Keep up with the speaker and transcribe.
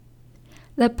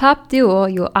The pop duo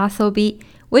YOASOBI,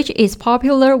 which is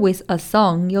popular with a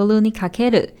song Yoru ni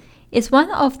Kakeru, is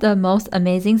one of the most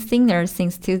amazing singers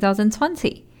since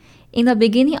 2020. In the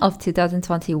beginning of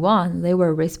 2021, they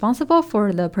were responsible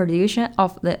for the production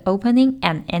of the opening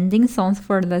and ending songs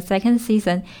for the second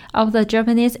season of the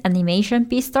Japanese animation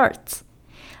Beastars.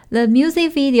 The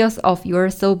music videos of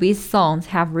YOASOBI's songs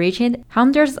have reached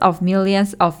hundreds of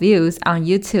millions of views on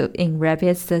YouTube in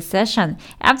rapid succession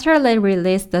after they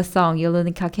released the song Yoru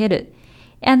ni Kakeru.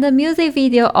 And the music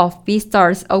video of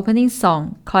Beastars' opening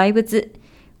song, Kaibutsu,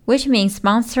 which means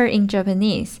monster in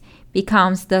Japanese,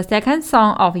 becomes the second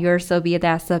song of YOASOBI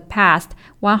that surpassed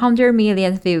 100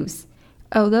 million views.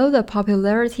 Although the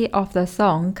popularity of the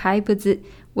song Kaibutsu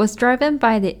was driven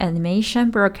by the animation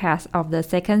broadcast of the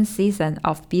second season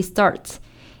of Beastars,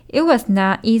 it was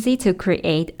not easy to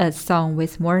create a song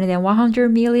with more than 100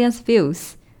 million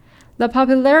views. The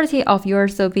popularity of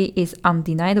YOASOBI is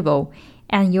undeniable,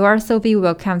 and YOASOBI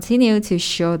will continue to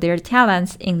show their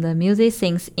talents in the music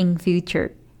scenes in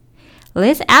future.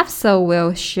 This episode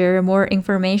will share more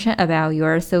information about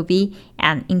YOASOBI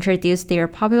and introduce their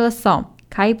popular song,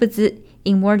 Kaibutsu,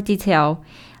 in more detail.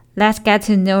 Let's get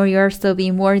to know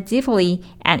YOASOBI more deeply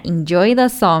and enjoy the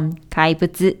song,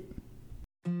 Kaibutsu.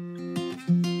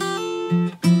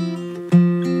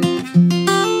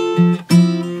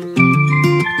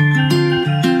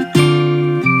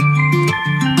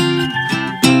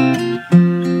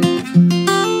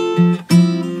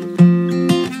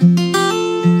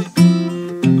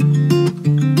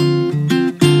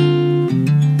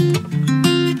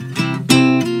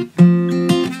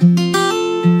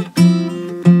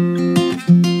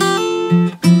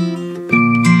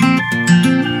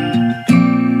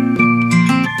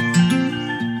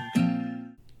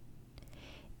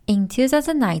 In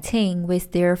 2019,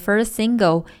 with their first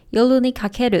single, Yoru ni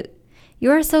Kakeru,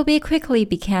 YOASOBI quickly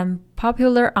became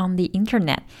popular on the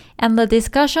internet, and the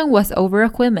discussion was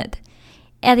overwhelmed.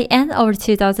 At the end of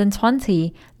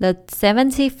 2020, the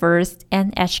 71st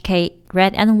NHK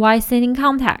Red and White Singing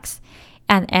Contest,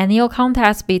 an annual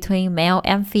contest between male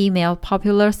and female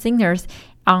popular singers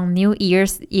on New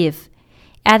Year's Eve,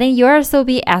 adding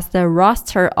YOASOBI as the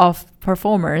roster of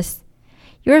performers.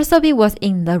 YOASOBI was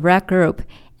in the red group,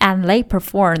 and they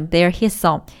performed their hit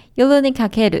song, Yoru ni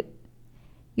Kakeru.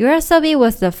 YOASOBI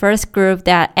was the first group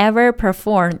that ever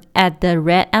performed at the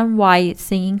Red and White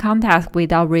Singing Contest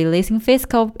without releasing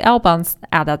physical albums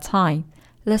at that time.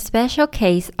 The special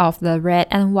case of the Red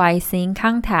and White Singing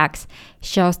Contest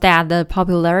shows that the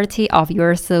popularity of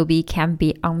YOASOBI can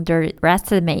be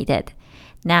underestimated.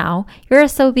 Now,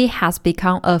 YOASOBI has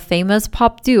become a famous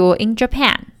pop duo in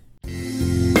Japan.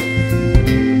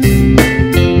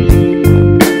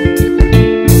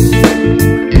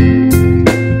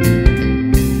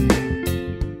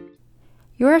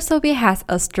 YOASOBI has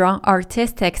a strong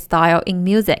artistic style in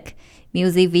music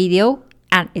video,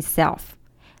 and itself.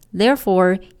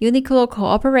 Therefore, Uniqlo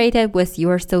cooperated with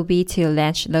YOASOBI to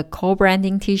launch the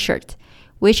co-branding t-shirt,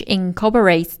 which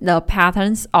incorporates the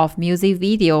patterns of music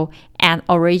video and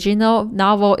original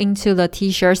novel into the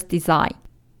t-shirt's design.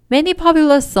 Many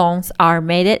popular songs are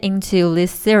made into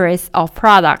this series of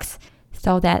products,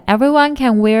 so that everyone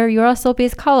can wear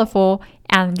YOASOBI's colorful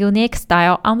and unique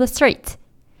style on the street.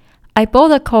 I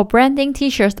bought a co-branding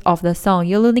t-shirt of the song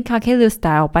Yoru ni Kakeru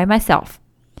style by myself.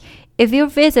 If you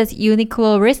visit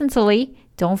Uniqlo recently,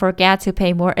 don't forget to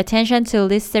pay more attention to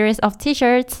this series of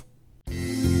t-shirts.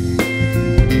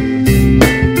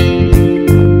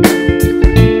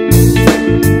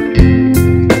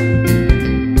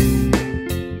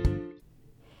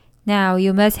 Now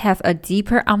you must have a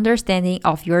deeper understanding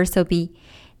of YOASOBI.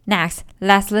 Next,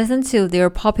 let's listen to their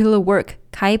popular work,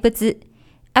 Kaibutsu.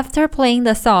 After playing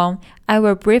the song, I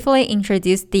will briefly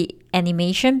introduce the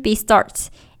animation Beastars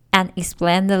and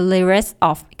explain the lyrics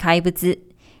of Kaibutsu.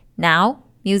 Now,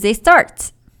 music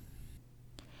starts!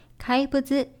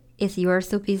 Kaibutsu is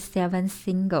YOASOBI's seventh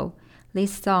single.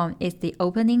 This song is the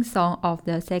opening song of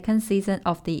the second season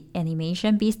of the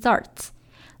animation Beastars.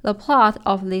 The plot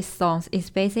of this song is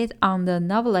based on the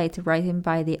novelette written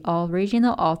by the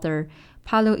original author,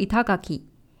 Paru Itagaki,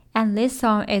 and this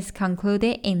song is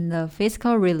concluded in the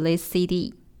physical release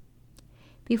CD.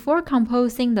 Before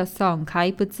composing the song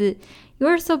Kaibutsu,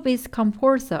 YOASOBI's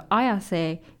composer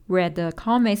Ayase read the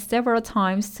comics several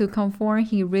times to confirm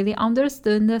he really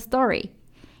understood the story.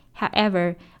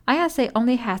 However, Ayase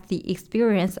only has the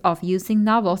experience of using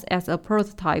novels as a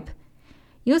prototype.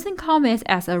 Using comics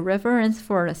as a reference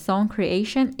for the song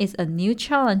creation is a new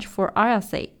challenge for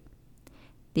Ayase.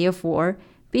 Therefore,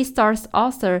 Beastars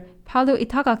author Paru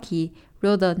Itagaki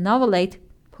wrote the novelette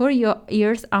Put Your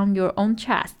Ears on Your Own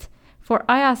Chest for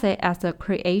Ayase as a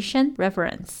creation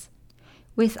reference.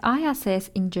 With Ayase's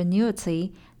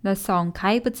ingenuity, the song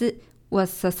开不知 was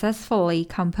successfully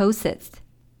composed.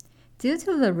 Due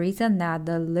to the reason that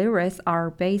the lyrics are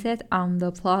based on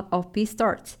the plot of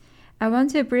Beastars, I want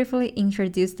to briefly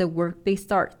introduce the word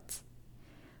Beastars.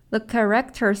 The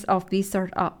characters of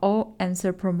Beastars are all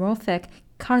anthropomorphic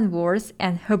carnivores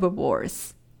and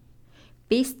herbivores.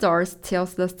 Beastars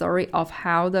tells the story of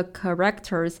how the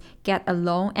characters get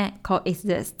along and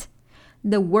coexist.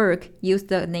 The work used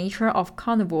the nature of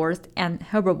carnivores and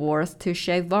herbivores to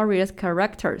shape various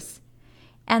characters,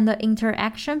 and the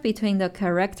interaction between the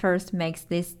characters makes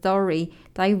this story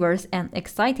diverse and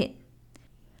exciting.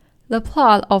 The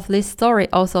plot of this story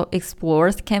also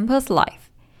explores campus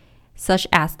life, such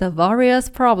as the various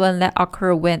problems that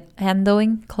occur when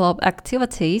handling club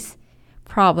activities,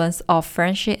 problems of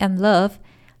friendship and love,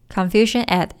 confusion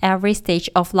at every stage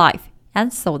of life,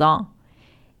 and so on.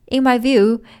 In my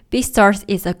view, Beastars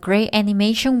is a great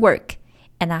animation work,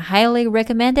 and I highly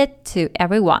recommend it to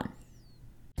everyone.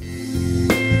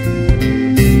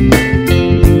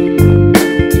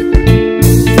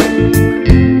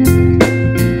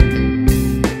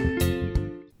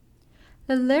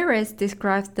 The lyrics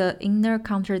describes the inner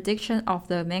contradiction of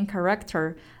the main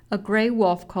character, a gray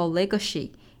wolf called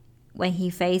Legoshi, when he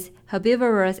faced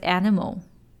herbivorous animal.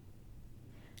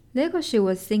 Legoshi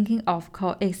was thinking of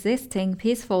coexisting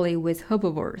peacefully with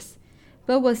herbivores,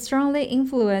 but was strongly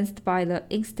influenced by the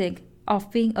instinct of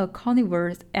being a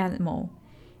carnivorous animal,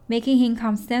 making him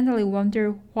constantly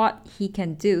wonder what he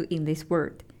can do in this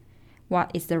world.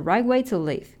 What is the right way to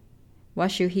live?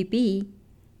 What should he be?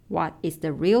 What is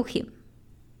the real him?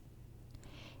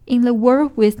 In the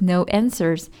world with no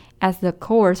answers, as the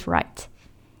chorus writes,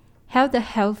 have the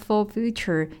helpful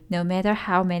future no matter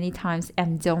how many times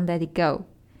and don't let it go.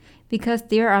 Because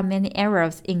there are many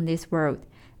errors in this world,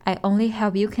 I only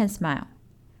hope you can smile.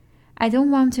 I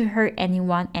don't want to hurt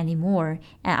anyone anymore,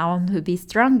 and I want to be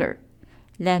stronger.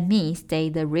 Let me stay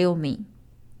the real me.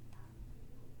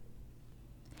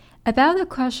 About the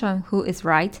question who is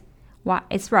right, what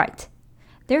is right,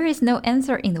 there is no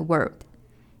answer in the world.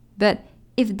 But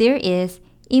if there is,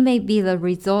 it may be the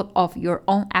result of your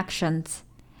own actions.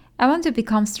 I want to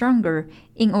become stronger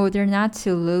in order not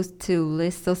to lose to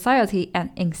this society and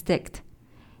instinct.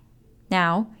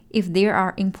 Now, if there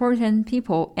are important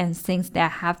people and things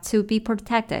that have to be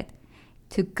protected,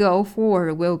 to go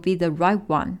forward will be the right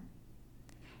one.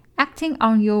 Acting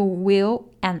on your will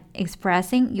and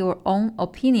expressing your own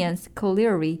opinions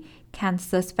clearly can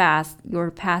surpass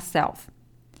your past self.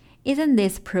 Isn't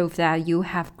this proof that you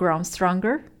have grown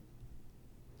stronger?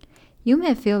 You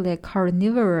may feel that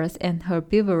carnivorous and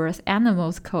herbivorous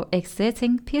animals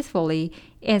coexisting peacefully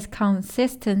is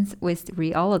consistent with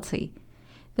reality,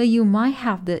 but you might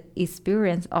have the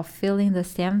experience of feeling the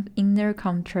same inner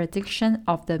contradiction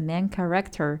of the main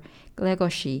character,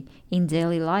 Legoshi, in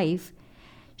daily life.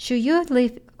 Should you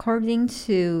live according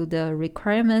to the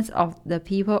requirements of the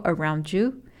people around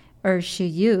you, or should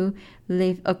you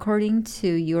live according to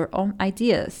your own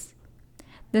ideas?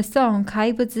 The song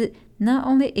开不知 not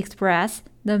only expresses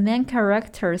the main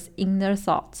character's inner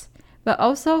thoughts, but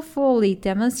also fully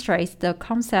demonstrates the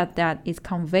concept that is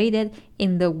conveyed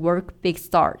in the work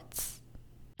Beastars.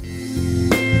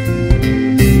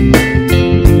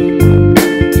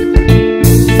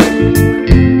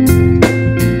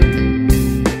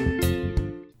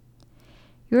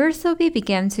 YOASOBI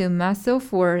began to muscle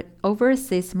for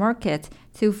overseas market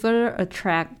to further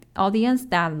attract audience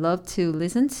that love to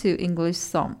listen to English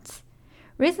songs.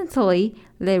 Recently,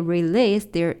 they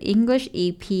released their English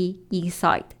EP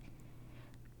E-Side.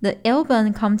 The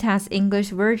album contains English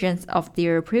versions of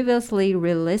their previously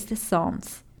released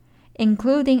songs,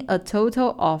 including a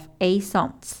total of 8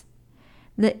 songs.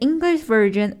 The English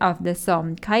version of the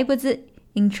song 开不知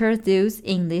introduced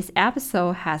in this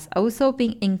episode has also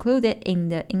been included in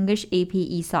the English EP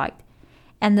E-Side,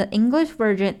 and the English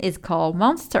version is called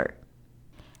Monster.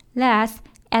 Last,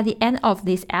 at the end of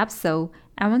this episode,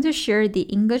 I want to share the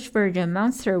English version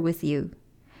Monster with you.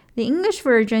 The English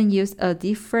version used a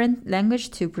different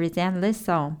language to present this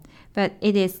song, but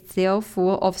it is still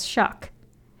full of shock.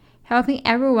 Hoping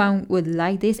everyone would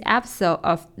like this episode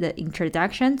of the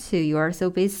introduction to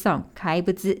YOASOBI's song 开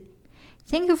不知.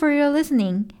 Thank you for your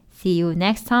listening. See you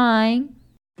next time.